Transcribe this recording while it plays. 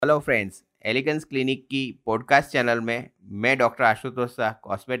Hello friends, elegance clinic की podcast channel में मैं doctor Ashutosh Shah,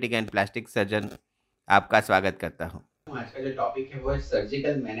 cosmetic and plastic surgeon, आपका स्वागत करता हूं। आज का जो टॉपिक है वो है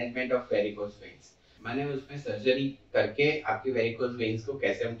surgical management of varicose veins. मैंने उसमें सर्जरी करके आपकी वेरिकोज वेन्स को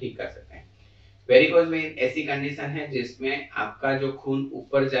कैसे हम ठीक कर सकते हैं। वेरिकोज वेन ऐसी कंडीशन है जिसमें आपका जो खून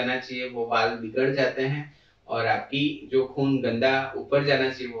ऊपर जाना चाहिए वो वाल्व बिगड़ जाते हैं और आपकी जो खून गंदा ऊपर जाना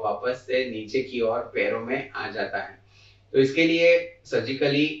चाहिए वो वापस से नीचे की ओर पैरों में आ जाता है। तो इसके लिए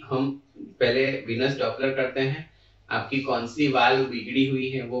सर्जिकली हम पहले विनस डॉपलर करते हैं, आपकी कौन सी वाल्व बिगड़ी हुई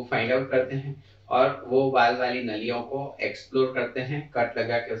है वो फाइंड आउट करते हैं और वो वाल्व वाली नलियों को एक्सप्लोर करते हैं, कट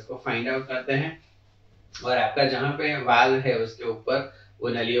लगा के उसको फाइंड आउट करते हैं और आपका जहाँ पे वाल्व है उसके ऊपर वो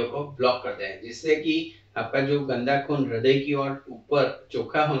नलियों को ब्लॉक करते हैं, जिससे कि आपका जो गंदा खून हृदय की ओर ऊपर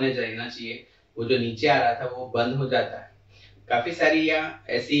चोखा होने जाना चाहिए, वो जो नीचे आ रहा था वो बंद हो जाता है। काफी सारी या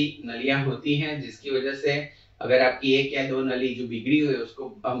ऐसी नलियां होती हैं जिसकी वजह से अगर आपकी एक या दो नली जो बिगड़ी हुई है उसको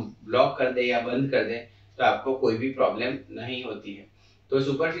हम ब्लॉक कर दे या बंद कर दे तो आपको कोई भी प्रॉब्लम नहीं होती है। तो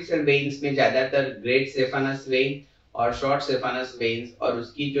सुपरफिशियल वेन्स में ज्यादातर ग्रेट सेफानस वेन और शॉर्ट सेफानस वेन्स और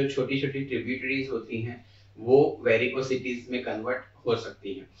उसकी जो छोटी छोटी ट्रिब्यूटरीज होती हैं वो वेरिकोसिटीज में कन्वर्ट हो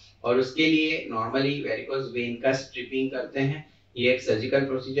सकती हैं और उसके लिए नॉर्मली वेरिकोस वेन का स्ट्रिपिंग करते हैं। ये एक सर्जिकल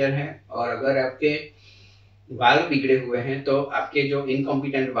प्रोसीजर है और अगर आपके वाल्व बिगड़े हुए हैं तो आपके जो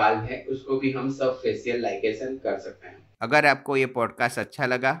इनकॉम्पिटेंट वाल्व है उसको भी हम सब फेशियल लाइगेशन कर सकते हैं। अगर आपको ये पॉडकास्ट अच्छा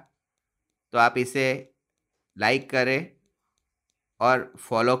लगा तो आप इसे लाइक करें और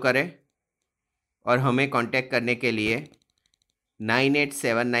फॉलो करें और हमें कांटेक्ट करने के लिए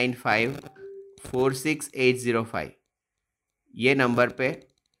 9879546805 ये नंबर पे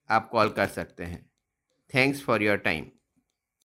आप कॉल कर सकते हैं। Thanks for your time.